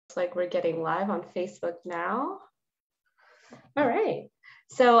Like we're getting live on Facebook now. All right.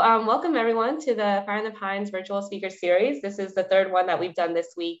 So welcome everyone to the Fire in the Pines virtual speaker series. This is the third one that we've done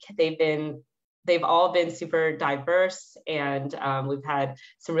this week. They've all been super diverse, and we've had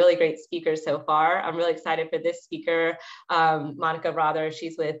some really great speakers so far. I'm really excited for this speaker, Monica Rother.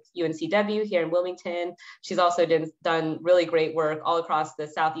 She's with UNCW here in Wilmington. She's also done really great work all across the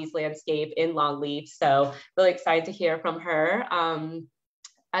Southeast landscape in Longleaf. So really excited to hear from her.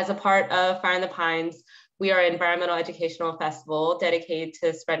 As a part of Fire in the Pines, we are an environmental educational festival dedicated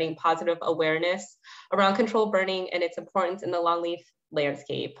to spreading positive awareness around controlled burning and its importance in the longleaf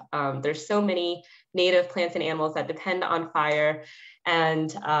landscape. There's so many native plants and animals that depend on fire,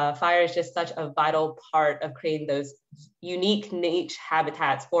 and fire is just such a vital part of creating those unique niche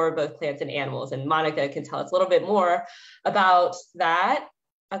habitats for both plants and animals. And Monica can tell us a little bit more about that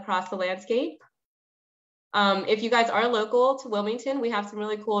across the landscape. If you guys are local to Wilmington, we have some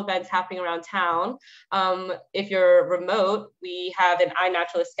really cool events happening around town. If you're remote, we have an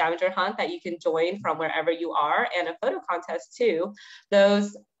iNaturalist scavenger hunt that you can join from wherever you are, and a photo contest too.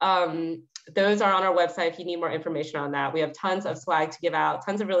 Those are on our website if you need more information on that. We have tons of swag to give out,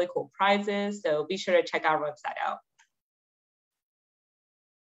 tons of really cool prizes, so be sure to check our website out.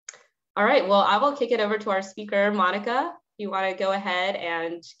 All right, well, I will kick it over to our speaker, Monica. If you want to go ahead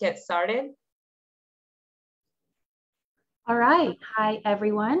and get started. All right, hi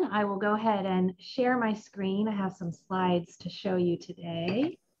everyone. I will go ahead and share my screen. I have some slides to show you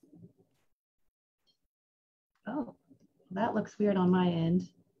today. Oh, that looks weird on my end.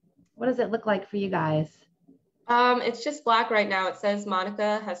 What does it look like for you guys? It's just black right now. It says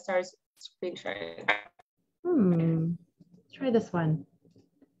Monica has started screen sharing. Let's try this one.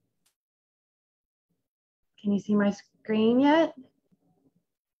 Can you see my screen yet?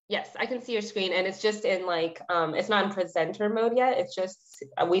 Yes, I can see your screen, and it's just in like, it's not in presenter mode yet. It's just,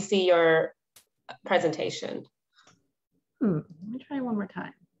 we see your presentation. Let me try one more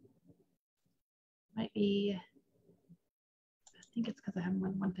time. Might be, I think it's because I have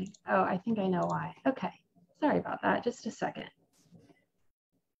one thing. Oh, I think I know why. Okay, sorry about that. Just a second.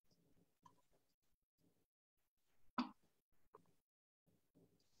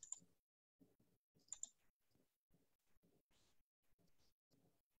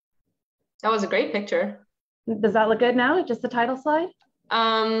 That was a great picture. Does that look good now? Just the title slide?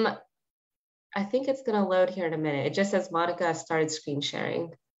 I think it's gonna load here in a minute. It just says Monica started screen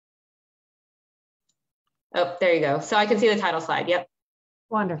sharing. Oh, there you go. So I can see the title slide, yep.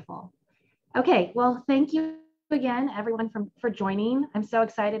 Wonderful. Okay, well, thank you again, everyone for joining. I'm so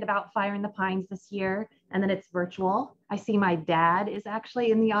excited about Fire in the Pines this year, and that it's virtual. I see my dad is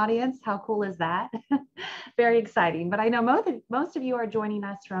actually in the audience. How cool is that? Very exciting. But I know most of you are joining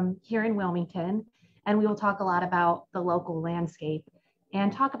us from here in Wilmington, and we will talk a lot about the local landscape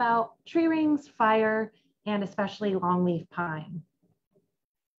and talk about tree rings, fire, and especially longleaf pine.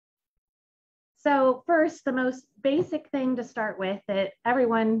 So first, the most basic thing to start with that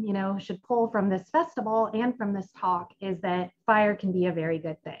everyone, should pull from this festival and from this talk is that fire can be a very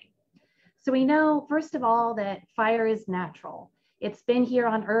good thing. So we know, first of all, that fire is natural. It's been here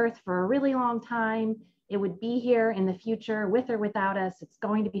on Earth for a really long time. It would be here in the future with or without us. It's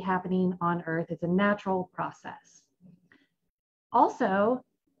going to be happening on Earth. It's a natural process. Also,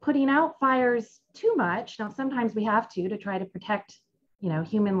 putting out fires too much, now sometimes we have to try to protect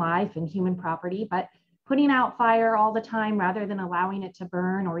human life and human property, but putting out fire all the time rather than allowing it to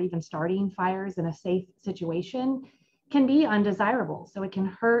burn or even starting fires in a safe situation can be undesirable. So it can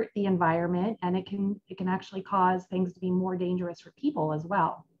hurt the environment, and it can actually cause things to be more dangerous for people as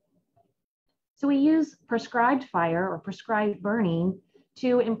well. So we use prescribed fire or prescribed burning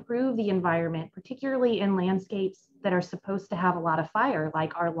to improve the environment, particularly in landscapes that are supposed to have a lot of fire,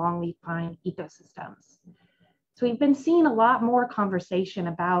 like our longleaf pine ecosystems. So we've been seeing a lot more conversation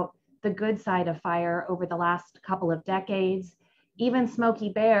about the good side of fire over the last couple of decades. Even Smokey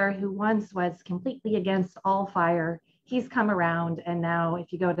Bear, who once was completely against all fire, he's come around, and now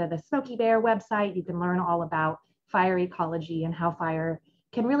if you go to the Smokey Bear website, you can learn all about fire ecology and how fire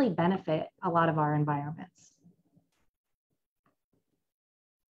can really benefit a lot of our environments.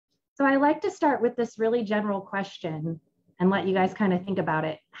 So I like to start with this really general question and let you guys kind of think about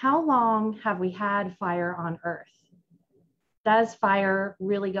it. How long have we had fire on Earth? Does fire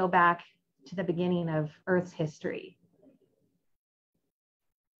really go back to the beginning of Earth's history?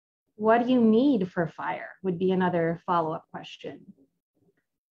 What do you need for fire would be another follow-up question.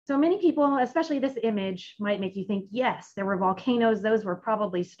 So many people, especially this image, might make you think, yes, there were volcanoes, those were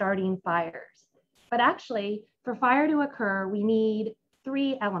probably starting fires. But actually, for fire to occur, we need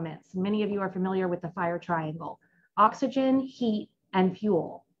three elements. Many of you are familiar with the fire triangle: oxygen, heat, and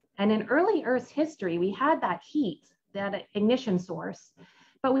fuel. And in early Earth's history, we had that heat, that ignition source,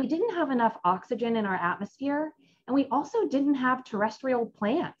 but we didn't have enough oxygen in our atmosphere. And we also didn't have terrestrial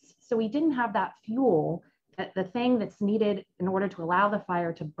plants. So we didn't have that fuel, the thing that's needed in order to allow the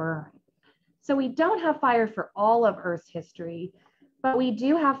fire to burn. So we don't have fire for all of Earth's history, but we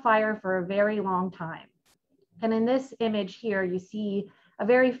do have fire for a very long time. And in this image here, you see a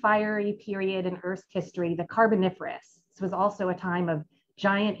very fiery period in Earth's history, the Carboniferous. This was also a time of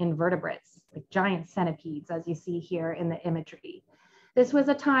giant invertebrates, like giant centipedes, as you see here in the imagery. This was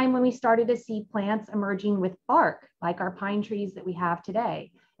a time when we started to see plants emerging with bark, like our pine trees that we have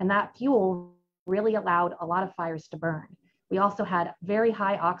today. And that fuel really allowed a lot of fires to burn. We also had very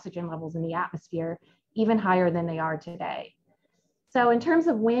high oxygen levels in the atmosphere, even higher than they are today. So in terms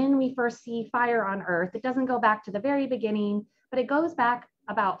of when we first see fire on Earth, it doesn't go back to the very beginning, but it goes back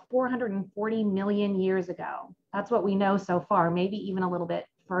about 440 million years ago. That's what we know so far, maybe even a little bit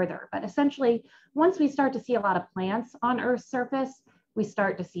further. But essentially, once we start to see a lot of plants on Earth's surface, we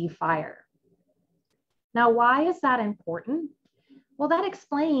start to see fire. Now, why is that important? Well, that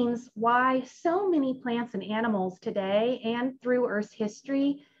explains why so many plants and animals today and through Earth's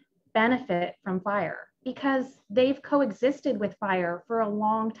history benefit from fire, because they've coexisted with fire for a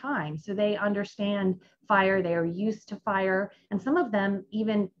long time. So they understand fire, they are used to fire, and some of them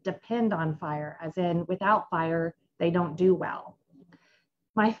even depend on fire, as in without fire, they don't do well.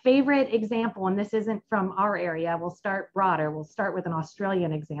 My favorite example, and this isn't from our area, we'll start broader, we'll start with an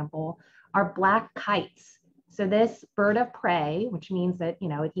Australian example, are black kites. So this bird of prey, which means that,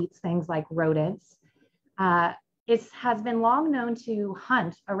 it eats things like rodents, has been long known to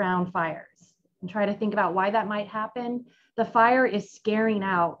hunt around fires. And try to think about why that might happen. The fire is scaring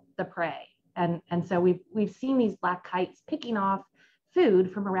out the prey. And so we've seen these black kites picking off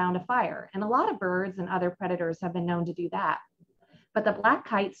food from around a fire. And a lot of birds and other predators have been known to do that. But the black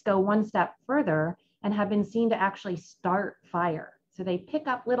kites go one step further and have been seen to actually start fire. So they pick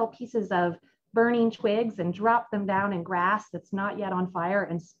up little pieces of burning twigs and drop them down in grass that's not yet on fire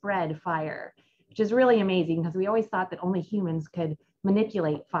and spread fire, which is really amazing because we always thought that only humans could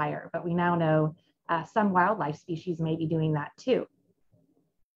manipulate fire, but we now know some wildlife species may be doing that too.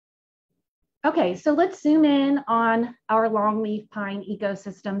 Okay, so let's zoom in on our longleaf pine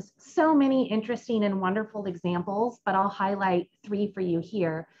ecosystems. So many interesting and wonderful examples, but I'll highlight 3 for you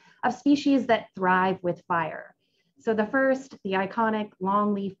here of species that thrive with fire. So the first, the iconic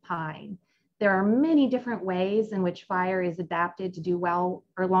longleaf pine. There are many different ways in which fire is adapted to do well,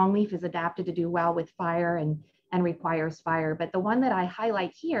 or longleaf is adapted to do well with fire and requires fire. But the one that I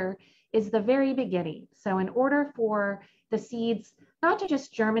highlight here is the very beginning. So in order for the seeds not to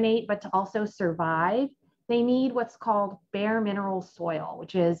just germinate, but to also survive, they need what's called bare mineral soil,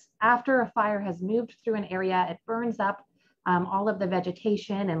 which is after a fire has moved through an area, it burns up all of the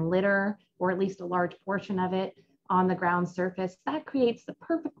vegetation and litter, or at least a large portion of it on the ground surface. That creates the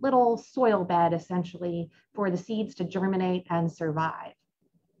perfect little soil bed, essentially, for the seeds to germinate and survive.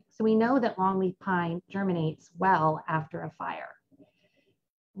 So we know that longleaf pine germinates well after a fire.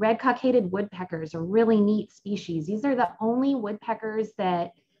 Red cockaded woodpeckers are really neat species. These are the only woodpeckers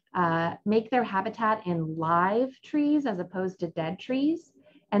that make their habitat in live trees as opposed to dead trees.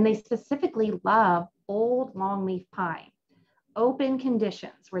 And they specifically love old longleaf pine, open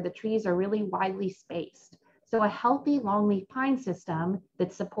conditions where the trees are really widely spaced. So a healthy longleaf pine system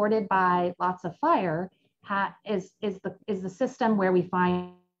that's supported by lots of fire is the system where we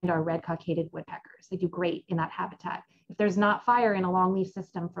find our red cockaded woodpeckers. They do great in that habitat. If there's not fire in a longleaf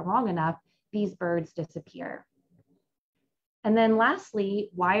system for long enough, these birds disappear. And then lastly,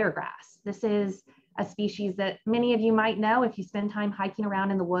 wiregrass. This is a species that many of you might know if you spend time hiking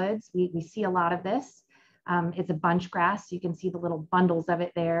around in the woods. We see a lot of this. It's a bunch grass. You can see the little bundles of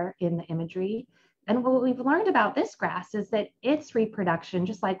it there in the imagery. And what we've learned about this grass is that its reproduction,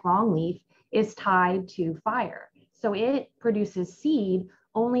 just like longleaf, is tied to fire. So it produces seed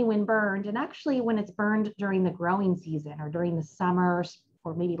only when burned, and actually when it's burned during the growing season or during the summer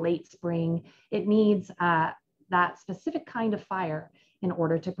or maybe late spring, it needs that specific kind of fire in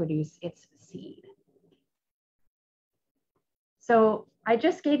order to produce its seed. So I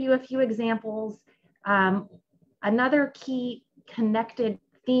just gave you a few examples. Another key connected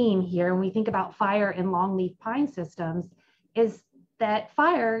theme here when we think about fire in longleaf pine systems is that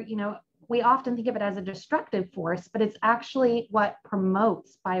fire, we often think of it as a destructive force, but it's actually what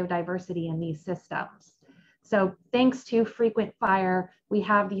promotes biodiversity in these systems. So thanks to frequent fire, we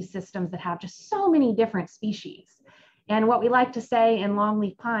have these systems that have just so many different species. And what we like to say in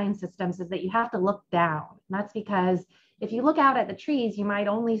longleaf pine systems is that you have to look down. And that's because if you look out at the trees, you might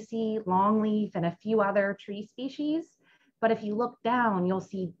only see longleaf and a few other tree species. But if you look down, you'll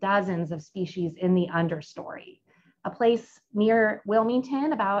see dozens of species in the understory. A place near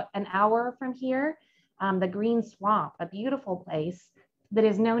Wilmington, about an hour from here, the Green Swamp, a beautiful place that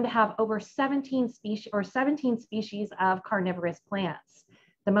is known to have over 17 species of carnivorous plants.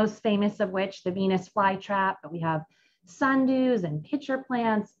 The most famous of which, the Venus flytrap, but we have sundews and pitcher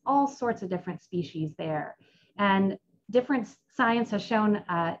plants, all sorts of different species there. And different science has shown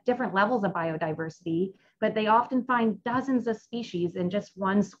different levels of biodiversity, but they often find dozens of species in just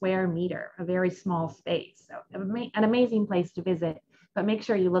 1 square meter, a very small space. So an amazing place to visit, but make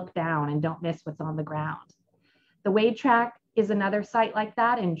sure you look down and don't miss what's on the ground. The Wade Track is another site like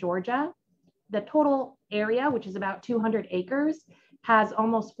that in Georgia. The total area, which is about 200 acres, has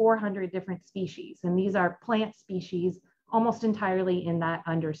almost 400 different species. And these are plant species almost entirely in that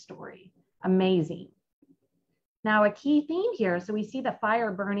understory. Amazing. Now, a key theme here, so we see the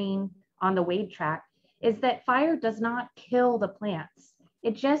fire burning on the Wade Track, is that fire does not kill the plants.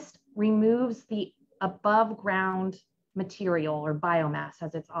 It just removes the above ground material, or biomass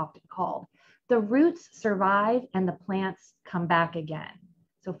as it's often called. The roots survive and the plants come back again.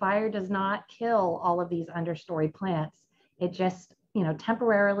 So fire does not kill all of these understory plants. It just,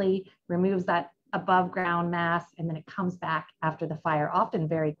 temporarily removes that above ground mass, and then it comes back after the fire, often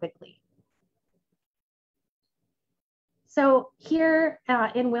very quickly. So here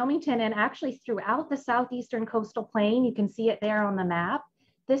in Wilmington, and actually throughout the southeastern coastal plain, you can see it there on the map,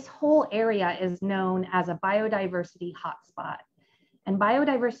 this whole area is known as a biodiversity hotspot. And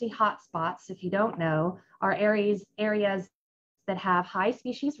biodiversity hotspots, if you don't know, are areas that have high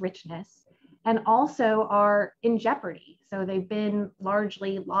species richness and also are in jeopardy. So they've been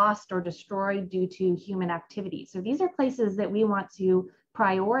largely lost or destroyed due to human activity. So these are places that we want to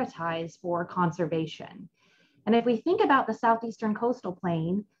prioritize for conservation. And if we think about the southeastern coastal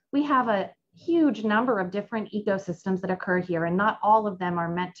plain, we have a huge number of different ecosystems that occur here, and not all of them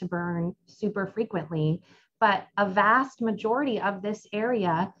are meant to burn super frequently, but a vast majority of this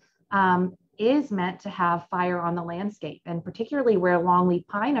area is meant to have fire on the landscape, and particularly where longleaf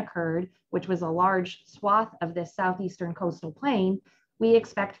pine occurred, which was a large swath of this southeastern coastal plain, we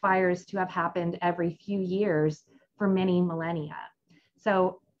expect fires to have happened every few years for many millennia.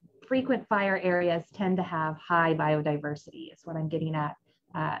 So frequent fire areas tend to have high biodiversity, is what I'm getting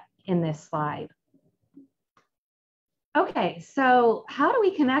at in this slide. Okay, so how do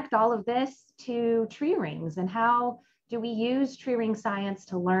we connect all of this to tree rings, and how do we use tree ring science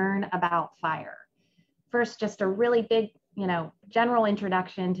to learn about fire? First, just a really big, general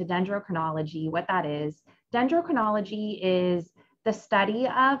introduction to dendrochronology, what that is. Dendrochronology is the study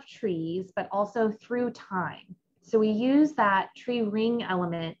of trees, but also through time. So we use that tree ring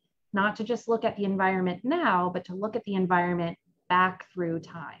element not to just look at the environment now, but to look at the environment back through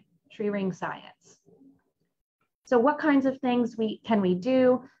time, tree ring science. So what kinds of things can we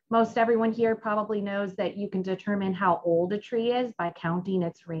do? Most everyone here probably knows that you can determine how old a tree is by counting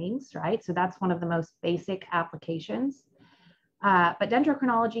its rings, right? So that's one of the most basic applications. But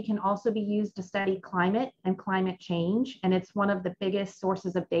dendrochronology can also be used to study climate and climate change. And it's one of the biggest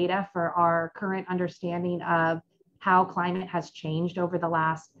sources of data for our current understanding of how climate has changed over the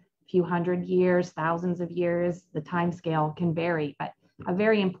last few hundred years, thousands of years. The time scale can vary, but a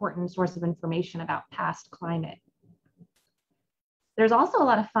very important source of information about past climate. There's also a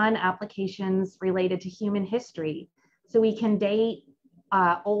lot of fun applications related to human history. So we can date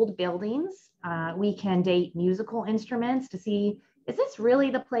old buildings. We can date musical instruments to see, is this really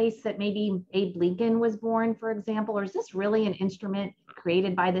the place that maybe Abe Lincoln was born, for example, or is this really an instrument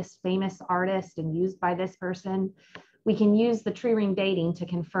created by this famous artist and used by this person? We can use the tree ring dating to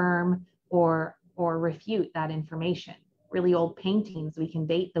confirm or refute that information. Really old paintings, we can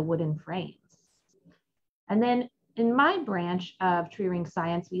date the wooden frames. And then in my branch of tree ring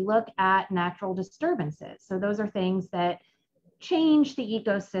science, we look at natural disturbances. So those are things that change the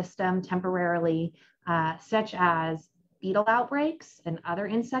ecosystem temporarily, such as beetle outbreaks and other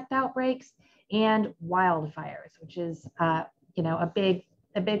insect outbreaks, and wildfires, which is a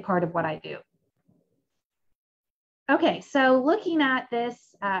big part of what I do. Okay, so looking at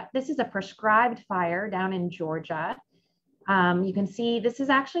this, this is a prescribed fire down in Georgia. You can see this is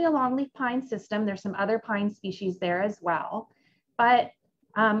actually a longleaf pine system. There's some other pine species there as well. But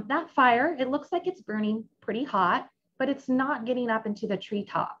that fire, it looks like it's burning pretty hot, but it's not getting up into the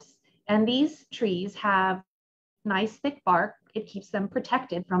treetops. And these trees have nice thick bark. It keeps them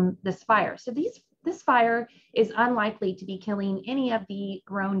protected from this fire. So this fire is unlikely to be killing any of the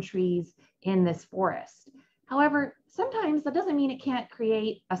grown trees in this forest. However, sometimes that doesn't mean it can't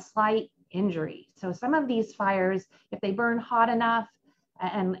create a slight injury. So some of these fires, if they burn hot enough,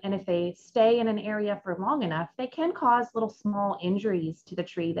 And if they stay in an area for long enough, they can cause little small injuries to the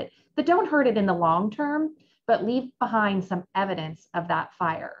tree that don't hurt it in the long term, but leave behind some evidence of that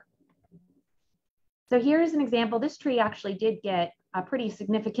fire. So here's an example. This tree actually did get a pretty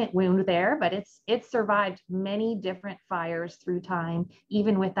significant wound there, but it's survived many different fires through time,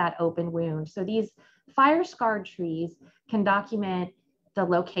 even with that open wound. So these fire-scarred trees can document the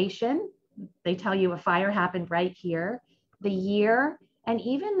location. They tell you a fire happened right here, the year, and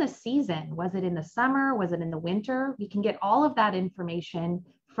even the season. Was it in the summer? Was it in the winter? We can get all of that information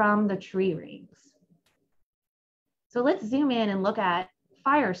from the tree rings. So let's zoom in and look at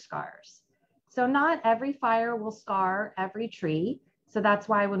fire scars. So not every fire will scar every tree. So that's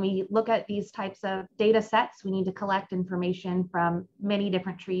why when we look at these types of data sets, we need to collect information from many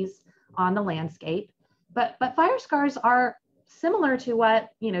different trees on the landscape. But fire scars are similar to what,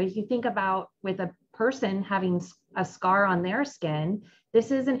 you think about with a person having a scar on their skin.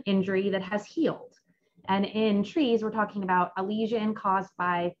 This is an injury that has healed. And in trees, we're talking about a lesion caused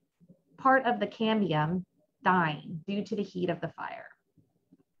by part of the cambium dying due to the heat of the fire.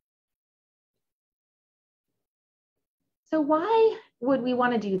 So why would we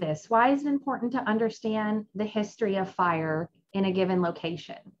want to do this? Why is it important to understand the history of fire in a given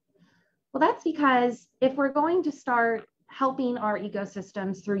location? Well, that's because if we're going to start helping our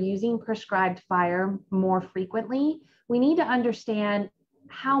ecosystems through using prescribed fire more frequently, we need to understand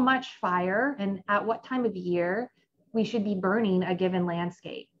how much fire and at what time of year we should be burning a given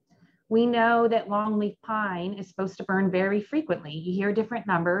landscape. We know that longleaf pine is supposed to burn very frequently. You hear different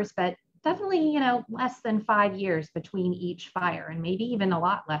numbers, but definitely, less than 5 years between each fire, and maybe even a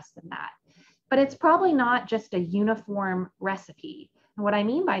lot less than that. But it's probably not just a uniform recipe. And what I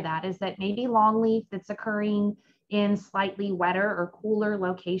mean by that is that maybe longleaf that's occurring in slightly wetter or cooler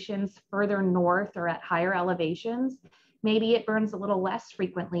locations further north or at higher elevations, maybe it burns a little less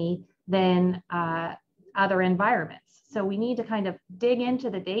frequently than other environments. So we need to kind of dig into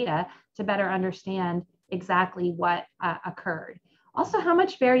the data to better understand exactly what occurred. Also, how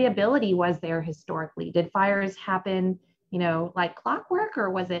much variability was there historically? Did fires happen, like clockwork, or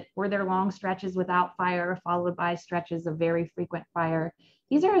were there long stretches without fire followed by stretches of very frequent fire?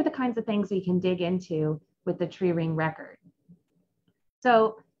 These are the kinds of things we can dig into with the tree ring record.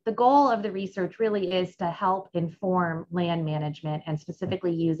 So the goal of the research really is to help inform land management and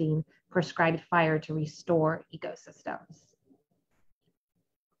specifically using prescribed fire to restore ecosystems.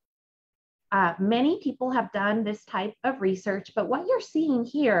 Many people have done this type of research, but what you're seeing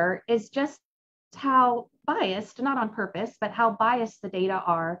here is just how biased, not on purpose, but how biased the data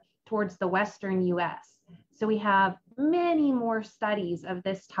are towards the Western US. So we have many more studies of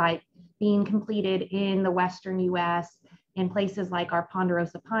this type being completed in the Western US, in places like our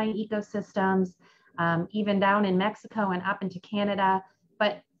ponderosa pine ecosystems, even down in Mexico and up into Canada,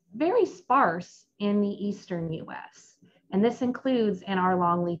 but very sparse in the Eastern US. And this includes in our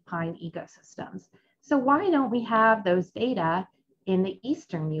longleaf pine ecosystems. So why don't we have those data in the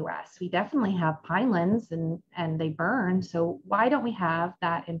Eastern US? We definitely have pinelands and they burn. So why don't we have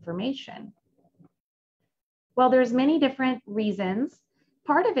that information? Well, there's many different reasons.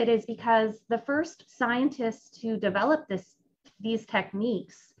 Part of it is because the first scientists to develop these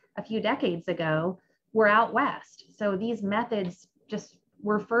techniques a few decades ago were out West. So these methods just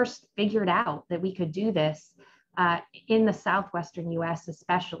were first figured out that we could do this in the Southwestern US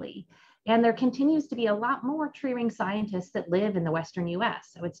especially. And there continues to be a lot more tree ring scientists that live in the Western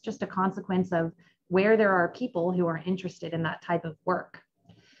US. So it's just a consequence of where there are people who are interested in that type of work.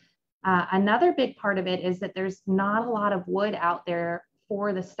 Another big part of it is that there's not a lot of wood out there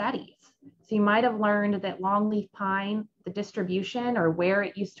for the studies. So you might have learned that longleaf pine, the distribution or where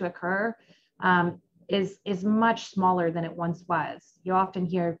it used to occur, is much smaller than it once was. You often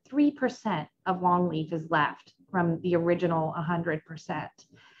hear 3% of longleaf is left from the original 100%.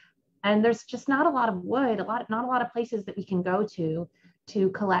 And there's just not a lot of wood, not a lot of places that we can go to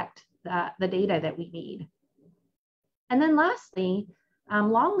collect the data that we need. And then lastly,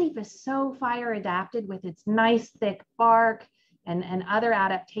 longleaf is so fire adapted with its nice thick bark and other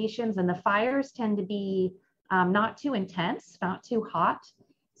adaptations, and the fires tend to be not too intense, not too hot.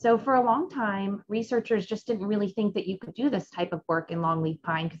 So for a long time, researchers just didn't really think that you could do this type of work in longleaf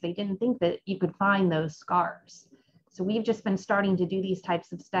pine because they didn't think that you could find those scars. So we've just been starting to do these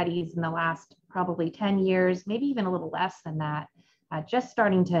types of studies in the last probably 10 years, maybe even a little less than that, just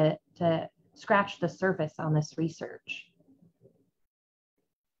starting to scratch the surface on this research.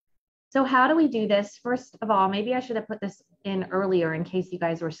 So how do we do this? First of all, maybe I should have put this in earlier in case you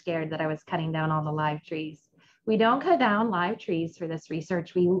guys were scared that I was cutting down all the live trees. We don't cut down live trees for this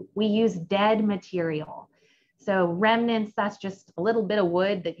research. We use dead material. So remnants, that's just a little bit of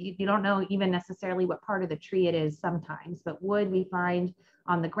wood that you don't know even necessarily what part of the tree it is sometimes, but wood we find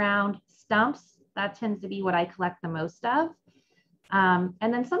on the ground. Stumps, that tends to be what I collect the most of. And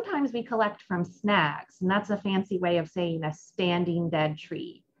then sometimes we collect from snags, and that's a fancy way of saying a standing dead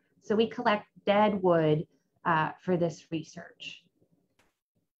tree. So we collect dead wood for this research.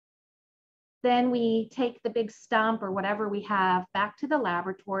 Then we take the big stump or whatever we have back to the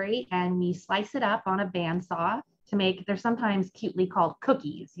laboratory and we slice it up on a bandsaw to make, they're sometimes cutely called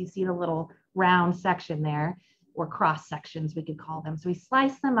cookies. You see the little round section there, or cross sections we could call them. So we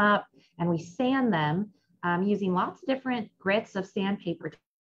slice them up and we sand them using lots of different grits of sandpaper.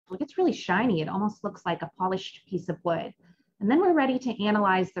 It's really shiny. It almost looks like a polished piece of wood. And then we're ready to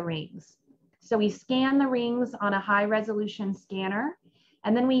analyze the rings. So we scan the rings on a high resolution scanner.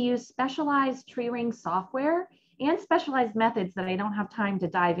 And then we use specialized tree ring software and specialized methods that I don't have time to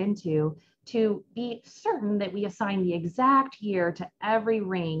dive into to be certain that we assign the exact year to every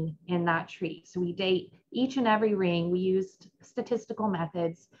ring in that tree. So we date each and every ring. We used statistical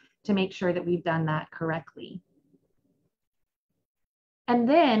methods to make sure that we've done that correctly. And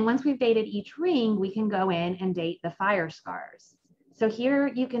then once we've dated each ring, we can go in and date the fire scars. So here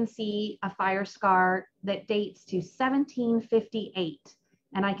you can see a fire scar that dates to 1758.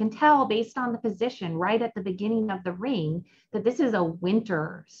 And I can tell based on the position right at the beginning of the ring that this is a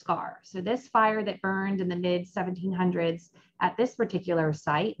winter scar. So this fire that burned in the mid 1700s at this particular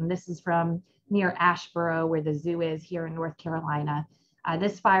site, and this is from near Asheboro where the zoo is here in North Carolina.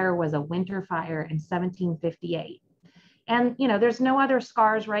 This fire was a winter fire in 1758. And you know, there's no other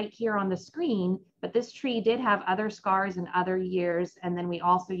scars right here on the screen, but this tree did have other scars in other years. And then we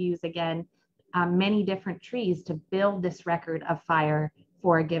also use, again, many different trees to build this record of fire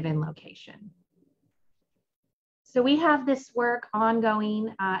for a given location. So we have this work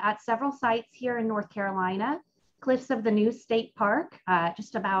ongoing at several sites here in North Carolina. Cliffs of the New State Park,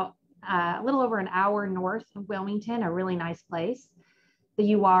 just about a little over an hour north of Wilmington, a really nice place.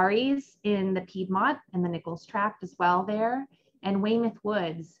 The Uwaris in the Piedmont and the Nichols Tract as well there, and Weymouth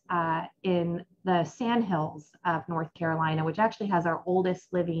Woods in the Sandhills of North Carolina, which actually has our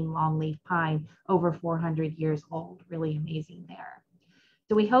oldest living longleaf pine, over 400 years old. Really amazing there.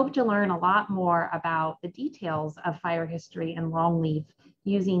 So we hope to learn a lot more about the details of fire history and longleaf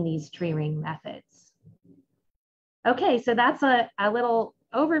using these tree ring methods. Okay, so that's a little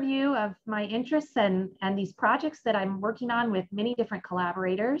overview of my interests and these projects that I'm working on with many different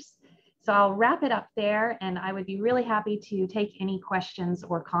collaborators. So I'll wrap it up there, and I would be really happy to take any questions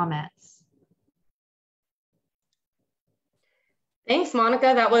or comments. Thanks,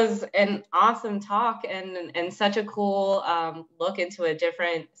 Monica. That was an awesome talk and such a cool look into a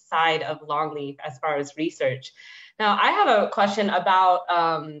different side of longleaf as far as research. Now, I have a question about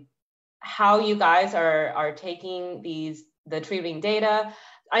how you guys are taking the tree ring data.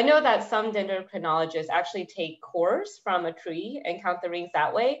 I know that some dendrochronologists actually take cores from a tree and count the rings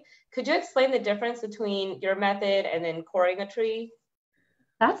that way. Could you explain the difference between your method and then coring a tree?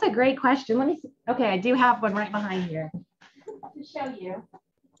 That's a great question. Let me see. Okay, I do have one right behind here to show you.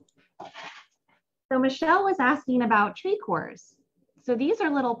 So Michelle was asking about tree cores. So these are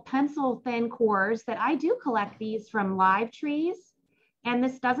little pencil thin cores that I do collect these from live trees. And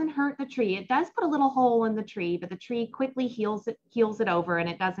this doesn't hurt the tree. It does put a little hole in the tree, but the tree quickly heals it over, and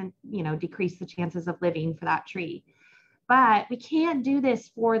it doesn't, you know, decrease the chances of living for that tree. But we can't do this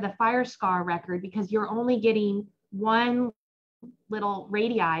for the fire scar record because you're only getting one little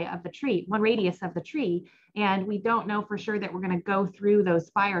radii of the tree, one radius of the tree. And we don't know for sure that we're going to go through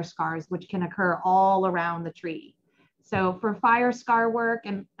those fire scars, which can occur all around the tree. So for fire scar work,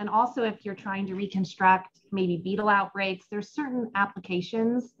 and also if you're trying to reconstruct maybe beetle outbreaks, there's certain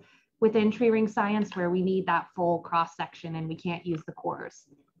applications within tree ring science where we need that full cross section and we can't use the cores.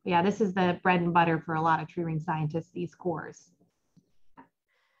 But yeah, this is the bread and butter for a lot of tree ring scientists, these cores.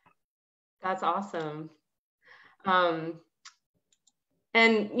 That's awesome.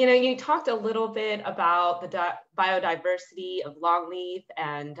 And you know, you talked a little bit about the biodiversity of longleaf,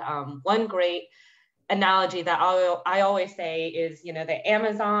 and one great analogy that I always say is, you know, the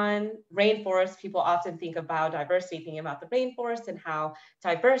Amazon rainforest. People often think of biodiversity, thinking about the rainforest and how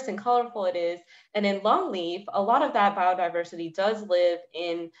diverse and colorful it is. And in longleaf, a lot of that biodiversity does live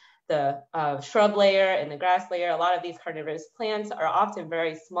in the shrub layer and the grass layer. A lot of these carnivorous plants are often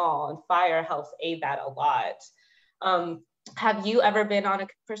very small, and fire helps aid that a lot. Have you ever been on a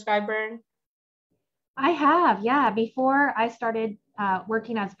prescribed burn? I have, yeah. Before I started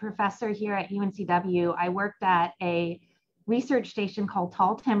working as a professor here at UNCW, I worked at a research station called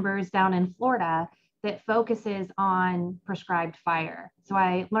Tall Timbers down in Florida that focuses on prescribed fire. So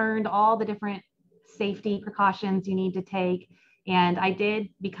I learned all the different safety precautions you need to take. And I did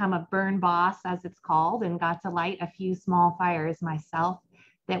become a burn boss, as it's called, and got to light a few small fires myself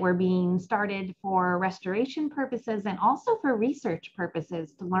that were being started for restoration purposes and also for research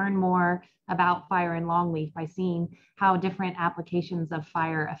purposes to learn more about fire in Longleaf by seeing how different applications of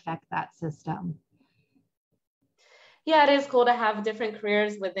fire affect that system. Yeah, it is cool to have different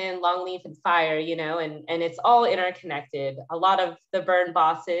careers within Longleaf and fire, you know, and it's all interconnected. A lot of the burn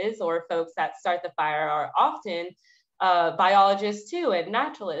bosses or folks that start the fire are often biologists too, and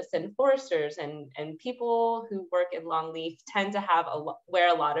naturalists and foresters, and people who work in Longleaf tend to have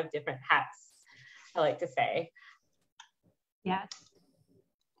wear a lot of different hats, I like to say. Yes.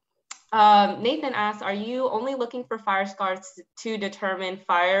 Nathan asks, are you only looking for fire scars to determine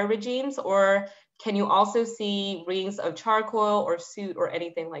fire regimes, or can you also see rings of charcoal or soot or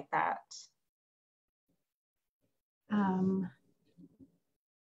anything like that?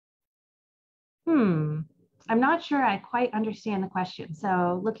 I'm not sure I quite understand the question.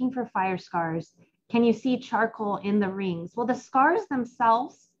 So looking for fire scars, can you see charcoal in the rings? Well, the scars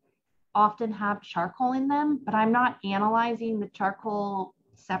themselves often have charcoal in them, but I'm not analyzing the charcoal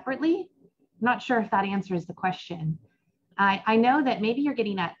separately. I'm not sure if that answers the question. I know that maybe you're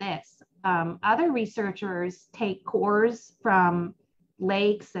getting at this. Other researchers take cores from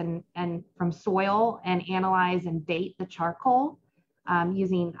lakes and from soil and analyze and date the charcoal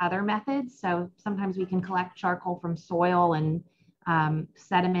using other methods. So sometimes we can collect charcoal from soil and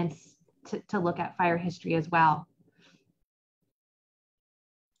sediments to look at fire history as well.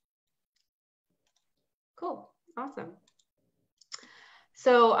 Cool, awesome.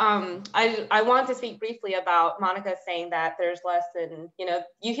 So I want to speak briefly about Monica saying that there's less than, you know,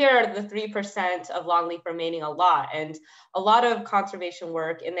 you hear the 3% of Longleaf remaining a lot, and a lot of conservation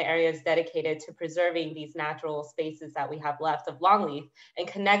work in the area is dedicated to preserving these natural spaces that we have left of Longleaf and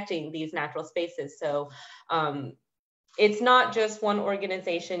connecting these natural spaces. So it's not just one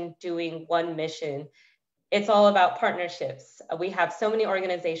organization doing one mission. It's all about partnerships. We have so many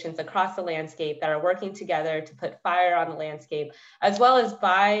organizations across the landscape that are working together to put fire on the landscape, as well as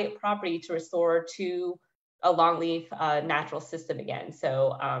buy property to restore to a Longleaf natural system again.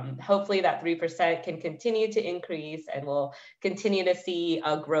 So hopefully that 3% can continue to increase, and we'll continue to see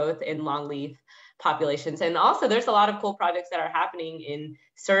a growth in Longleaf populations. And also there's a lot of cool projects that are happening in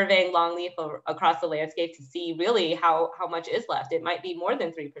surveying Longleaf across the landscape to see really how much is left. It might be more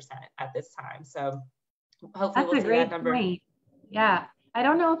than 3% at this time. So hopefully that's a great point. Yeah, I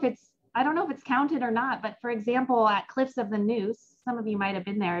don't know if it's counted or not, but for example, at Cliffs of the Noose, some of you might have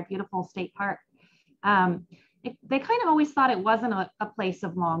been there, a beautiful state park. They kind of always thought it wasn't a place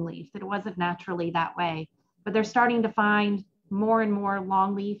of longleaf, that it wasn't naturally that way, but they're starting to find more and more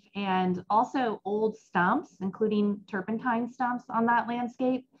longleaf and also old stumps, including turpentine stumps on that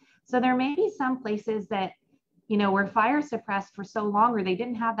landscape. So there may be some places that, you know, were fire suppressed for so long, or they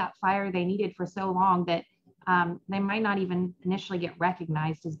didn't have that fire they needed for so long that they might not even initially get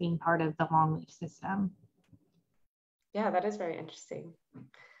recognized as being part of the longleaf system. Yeah, that is very interesting.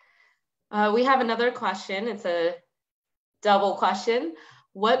 We have another question. It's a double question.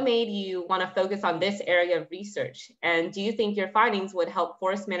 What made you want to focus on this area of research? And do you think your findings would help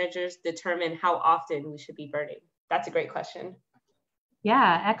forest managers determine how often we should be burning? That's a great question.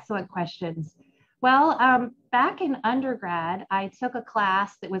 Yeah, excellent questions. Well, back in undergrad, I took a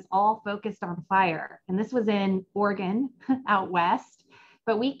class that was all focused on fire. And this was in Oregon, out west.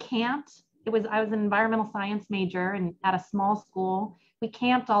 But we camped. I was an environmental science major, and at a small school, we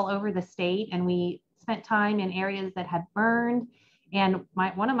camped all over the state, and we spent time in areas that had burned. And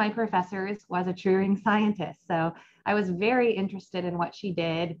one of my professors was a tree ring scientist. So I was very interested in what she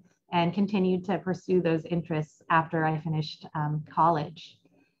did and continued to pursue those interests after I finished college.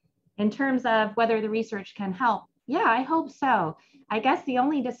 In terms of whether the research can help, yeah, I hope so. I guess the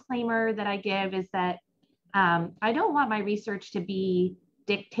only disclaimer that I give is that I don't want my research to be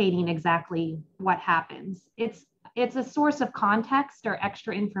dictating exactly what happens. It's a source of context or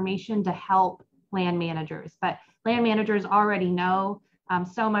extra information to help land managers, but land managers already know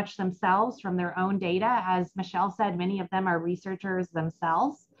so much themselves from their own data. As Michelle said, many of them are researchers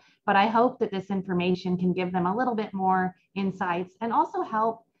themselves, but I hope that this information can give them a little bit more insights and also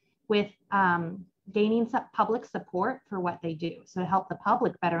help with gaining some public support for what they do. So to help the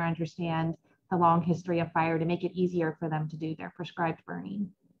public better understand the long history of fire, to make it easier for them to do their prescribed burning.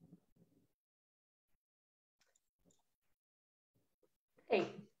 Great.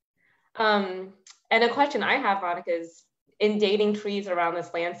 And a question I have, Monica, is in dating trees around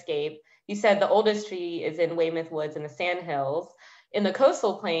this landscape, you said the oldest tree is in Weymouth Woods in the Sandhills. In the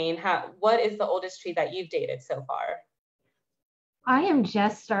coastal plain, what is the oldest tree that you've dated so far? I am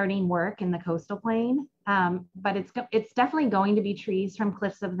just starting work in the coastal plain, but it's definitely going to be trees from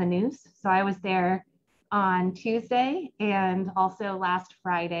Cliffs of the Neuse. So I was there on Tuesday and also last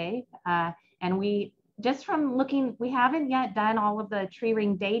Friday, and we just from looking, we haven't yet done all of the tree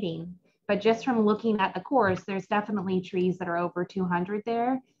ring dating, but just from looking at the course, there's definitely trees that are over 200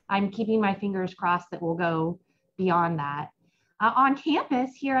 there. I'm keeping my fingers crossed that we'll go beyond that. On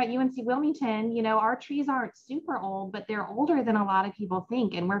campus here at UNC Wilmington, our trees aren't super old, but they're older than a lot of people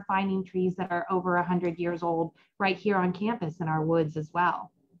think. And we're finding trees that are over 100 years old right here on campus in our woods as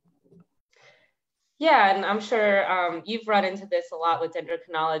well. Yeah, and I'm sure you've run into this a lot with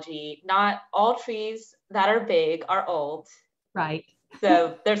dendrochronology. Not all trees that are big are old. Right.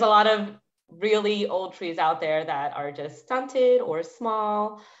 So there's a lot of really old trees out there that are just stunted or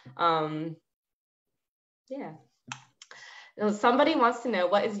small. Yeah. Somebody wants to know,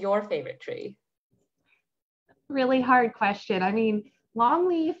 what is your favorite tree? Really hard question. I mean,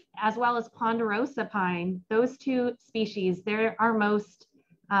 longleaf as well as ponderosa pine, those two species, they're our most,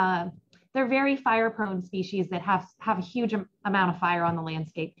 they're very fire prone species that have a huge amount of fire on the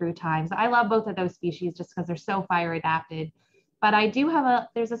landscape through times. I love both of those species just because they're so fire adapted. But I do have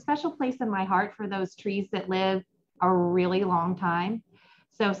there's a special place in my heart for those trees that live a really long time.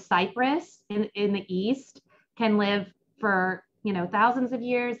 So cypress in the east can live for, thousands of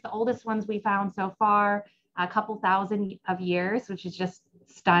years. The oldest ones we found so far, a couple thousand of years, which is just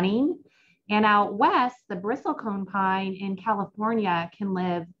stunning. And out west, the bristlecone pine in California can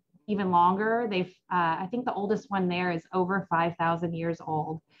live even longer. I think the oldest one there is over 5,000 years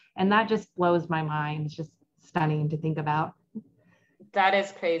old. And that just blows my mind. It's just stunning to think about. That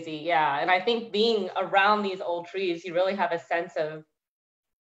is crazy. Yeah. And I think being around these old trees, you really have a sense of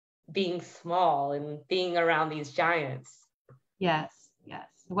being small and being around these giants. Yes.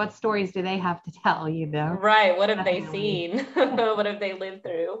 What stories do they have to tell, Right. What have they seen? What have they lived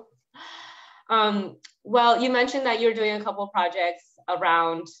through? Well, you mentioned that you're doing a couple of projects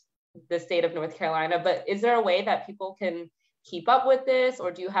around the state of North Carolina, but is there a way that people can keep up with this,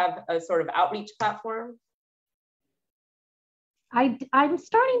 or do you have a sort of outreach platform? I'm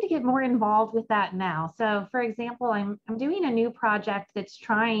starting to get more involved with that now. So for example, I'm doing a new project that's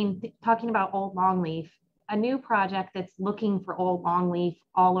talking about old longleaf, a new project that's looking for old longleaf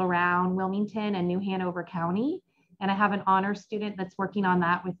all around Wilmington and New Hanover County. And I have an honor student that's working on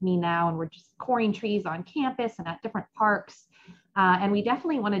that with me now. And we're just coring trees on campus and at different parks. And we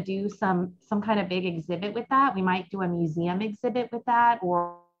definitely want to do some kind of big exhibit with that. We might do a museum exhibit with that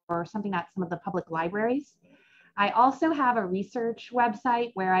or something at some of the public libraries. I also have a research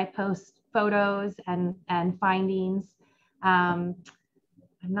website where I post photos and findings. I'm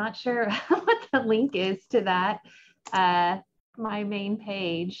not sure what the link is to that. My main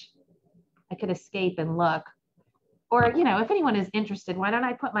page, I could escape and look. Or, if anyone is interested, why don't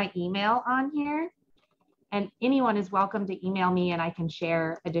I put my email on here? And anyone is welcome to email me and I can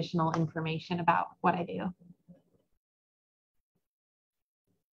share additional information about what I do.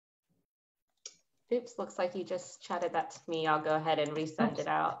 Oops, looks like you just chatted that to me. I'll go ahead and resend it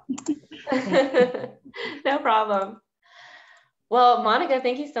out. No problem. Well, Monica,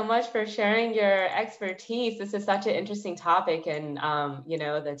 thank you so much for sharing your expertise. This is such an interesting topic. And,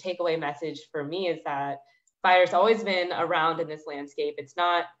 the takeaway message for me is that fire's always been around in this landscape. It's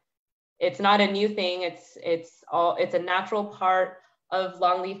not a new thing. It's a natural part of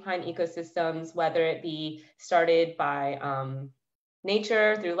longleaf pine ecosystems, whether it be started by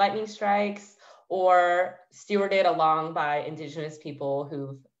nature through lightning strikes or stewarded along by indigenous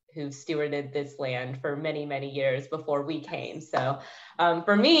people who've stewarded this land for many, many years before we came. So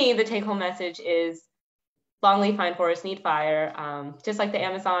for me, the take home message is longleaf pine forests need fire, just like the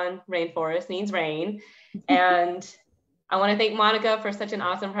Amazon rainforest needs rain. And I want to thank Monica for such an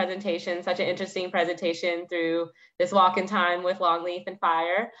awesome presentation, such an interesting presentation through this walk in time with longleaf and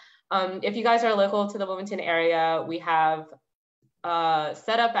fire. If you guys are local to the Wilmington area, we have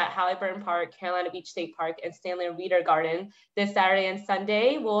set up at Halliburton Park, Carolina Beach State Park, and Stanley Reader Garden this Saturday and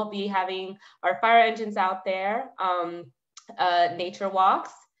Sunday. We'll be having our fire engines out there, nature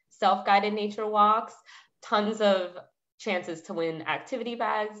walks, self-guided nature walks, tons of chances to win activity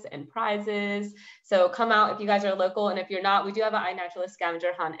bags and prizes. So come out if you guys are local, and if you're not, we do have an iNaturalist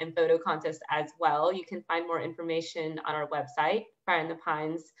scavenger hunt and photo contest as well. You can find more information on our website,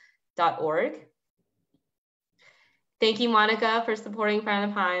 fireinthepines.org. Thank you, Monica, for supporting Fire in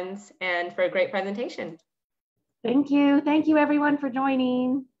the Pines and for a great presentation. Thank you. Thank you, everyone, for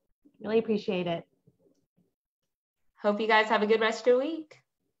joining. Really appreciate it. Hope you guys have a good rest of your week.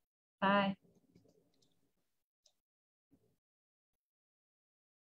 Bye.